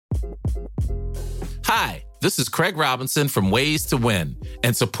Hi, this is Craig Robinson from Ways to Win,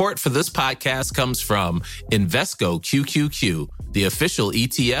 and support for this podcast comes from Invesco QQQ, the official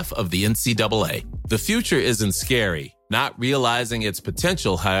ETF of the NCAA. The future isn't scary. Not realizing its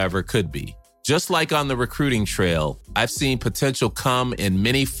potential, however, could be. Just like on the recruiting trail, I've seen potential come in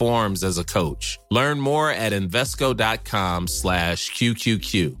many forms as a coach. Learn more at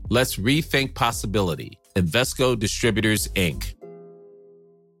Invesco.com/QQQ. Let's rethink possibility. Invesco Distributors, Inc.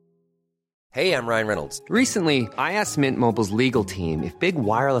 Hey, I'm Ryan Reynolds. Recently, I asked Mint Mobile's legal team if big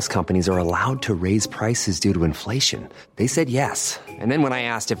wireless companies are allowed to raise prices due to inflation. They said yes. And then when I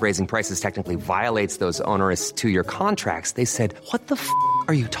asked if raising prices technically violates those onerous two-year contracts, they said, "What the f***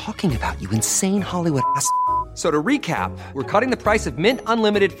 are you talking about, you insane Hollywood ass?" So to recap, we're cutting the price of Mint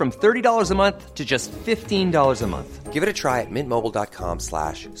Unlimited from $30 a month to just $15 a month. Give it a try at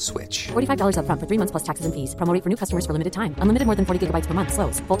mintmobile.com/switch. $45 up front for 3 months plus taxes and fees. Promo rate for new customers for limited time. Unlimited more than 40 gigabytes per month.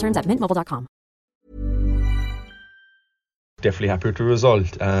 Slows full terms at mintmobile.com. Definitely happy with the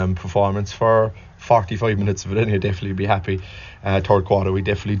result. Performance for 45 minutes of it anyway, definitely be happy. Third quarter we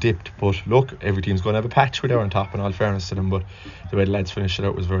definitely dipped, but look, every team's going to have a patch with our on top, in all fairness to them, but the way the lads finished it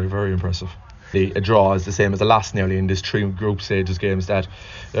out was very, very impressive. A draw is the same as a loss nearly in this three group stages games that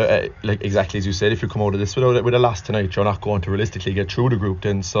like exactly as you said, if you come out of this with a loss tonight, you're not going to realistically get through the group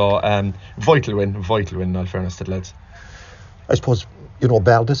then. So vital win in all fairness to the lads. I suppose,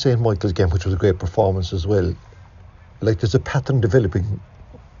 bar the St. Michael's game, which was a great performance as well, like there's a pattern developing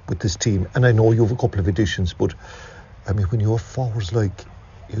with this team, and I know you have a couple of additions, but I mean when you have forwards like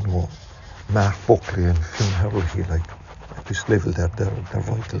Mark Buckley and Finn Hurley, like at this level they're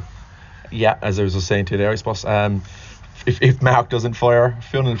vital. Yeah, as I was just saying to you there, I suppose if Mark doesn't fire,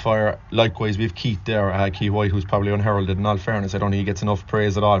 Fionn will fire. Likewise, we have Keith there, Keith White, who's probably unheralded. In all fairness, I don't think he gets enough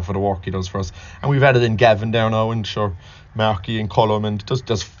praise at all for the work he does for us. And we've added in Gavin there now, and sure, Marky and Cullum, and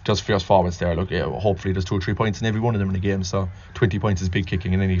just fierce forwards there. Look, yeah, hopefully there's 2 or 3 points in every one of them in the game. So 20 points is big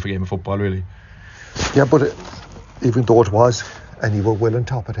kicking in any game of football, really. Yeah, but even though it was, and you were well on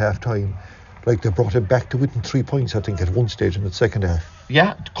top at half time, like they brought it back to within 3 points, I think, at one stage in the second half.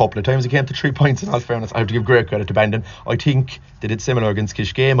 Yeah, a couple of times it came to 3 points, in all fairness. I have to give great credit to Bandon. I think they did similar against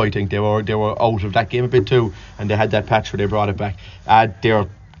Kish Game. I think they were out of that game a bit too, and they had that patch where they brought it back. They're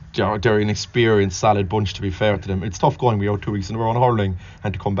an experienced, solid bunch, to be fair to them. It's tough going. We were 2 weeks in a row on hurling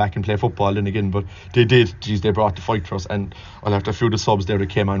and to come back and play football then again, but they did. They brought the fight for us, and I'll have to few of the subs there that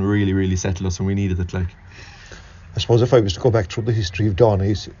came on really, really settled us, and we needed it. Like, I suppose if I was to go back through the history of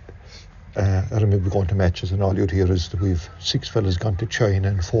Donny's, I remember going to matches and all you'd hear is that we've 6 fellas gone to China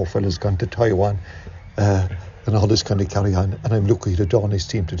and 4 fellas gone to Taiwan, and all this kind of carry on. And I'm looking at the Donny's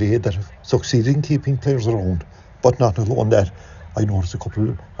team today that have succeeded in keeping players around, but not alone that. I noticed a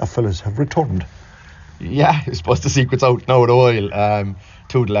couple of fellas have returned. Yeah, I suppose the secret's out now in a while.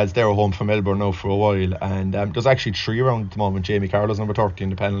 2 of the lads there are home from Melbourne now for a while, and there's actually 3 around at the moment. Jamie Carroll's number 30 in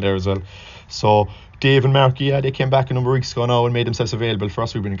the panel there as well. So Dave and Marky, they came back a number of weeks ago now and made themselves available for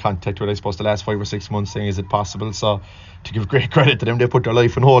us. We've been in contact with, I suppose, the last 5 or 6 months, saying is it possible. So to give great credit to them, they put their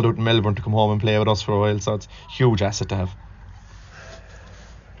life on hold out in Melbourne to come home and play with us for a while. So it's a huge asset to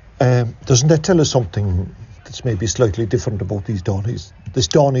have. Doesn't that tell us something that's maybe slightly different about this Donny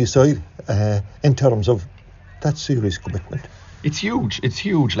side in terms of that serious commitment? It's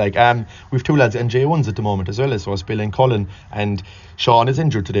huge. Like we've 2 lads in J1s at the moment as well as us, Bill and Cullen, and Sean is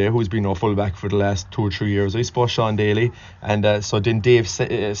injured today, who's been our fullback for the last 2 or 3 years, I suppose, Sean Daly, and so then Dave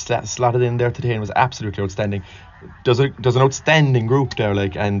slotted in there today and was absolutely outstanding. There's an outstanding group there,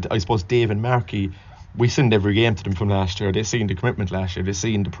 like, and I suppose Dave and Marky, we send every game to them from last year. They seen the commitment last year, they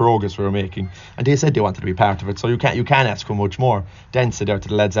seen the progress we were making, and they said they wanted to be part of it, so you can't ask for much more. Dan said there to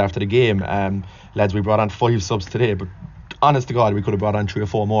the lads after the game, lads, we brought on 5 subs today, but honest to God, we could have brought on 3 or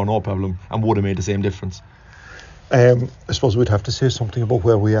 4 more, no problem, and would have made the same difference. I suppose we'd have to say something about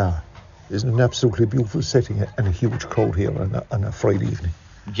where we are. Isn't it an absolutely beautiful setting and a huge crowd here on a Friday evening?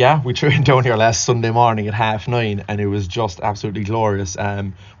 Yeah, we trained down here last Sunday morning at 9:30, and it was just absolutely glorious.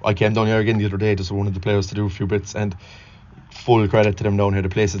 I came down here again the other day just for one of the players to do a few bits, and full credit to them down here. The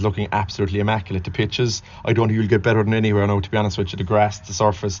place is looking absolutely immaculate. The pitches, I don't think you'll get better than anywhere now, to be honest with you. The grass, the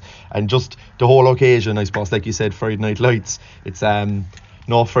surface, and just the whole occasion, I suppose, like you said, Friday night lights. It's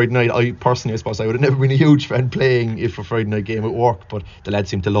no, Friday night, I personally, I suppose I would have never been a huge fan playing if a Friday night game at work, but the lads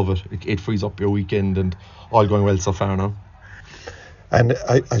seem to love it. It frees up your weekend, and all going well so far now. And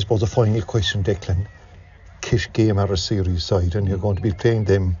I suppose a final question, Declan. Kish Game are a series side, and you're going to be playing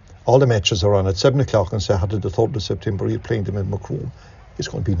them. All the matches are on at 7 o'clock on Saturday the 3rd of September. You're playing them in Macroom. It's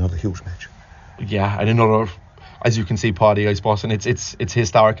going to be another huge match. Yeah, and another as you can see, Paddy, I suppose, and it's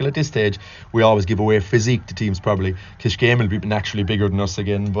historical at this stage. We always give away physique to teams probably. Kishgame will be naturally bigger than us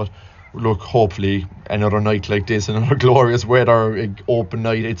again, but look, hopefully another night like this, another glorious weather, open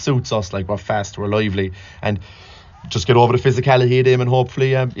night, it suits us. Like, we're fast, we're lively, and just get over the physicality of them, and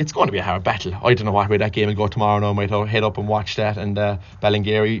hopefully it's going to be a hard battle. I don't know what way that game will go tomorrow now. I might head up and watch that, and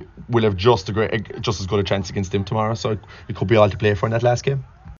Ballingeary will have just as good a chance against them tomorrow, so it could be all to play for in that last game.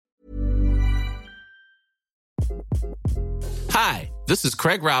 Hi, this is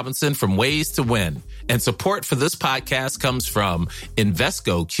Craig Robinson from Ways to Win, and support for this podcast comes from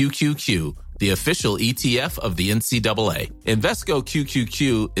Invesco QQQ, the official ETF of the NCAA. Invesco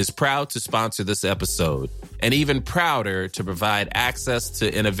QQQ is proud to sponsor this episode, and even prouder to provide access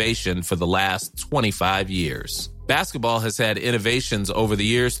to innovation for the last 25 years. Basketball has had innovations over the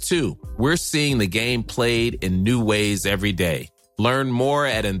years, too. We're seeing the game played in new ways every day. Learn more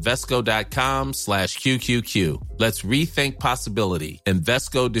at Invesco.com/QQQ. Let's rethink possibility.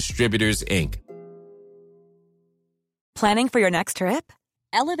 Invesco Distributors, Inc. Planning for your next trip?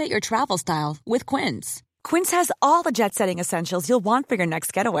 Elevate your travel style with Quince. Quince has all the jet-setting essentials you'll want for your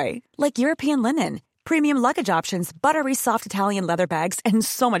next getaway, like European linen, premium luggage options, buttery soft Italian leather bags, and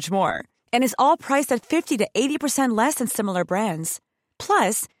so much more. And is all priced at 50 to 80% less than similar brands.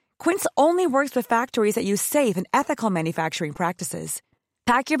 Plus, Quince only works with factories that use safe and ethical manufacturing practices.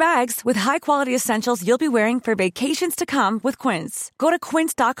 Pack your bags with high-quality essentials you'll be wearing for vacations to come with Quince. Go to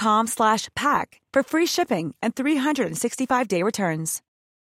quince.com/pack for free shipping and 365-day returns.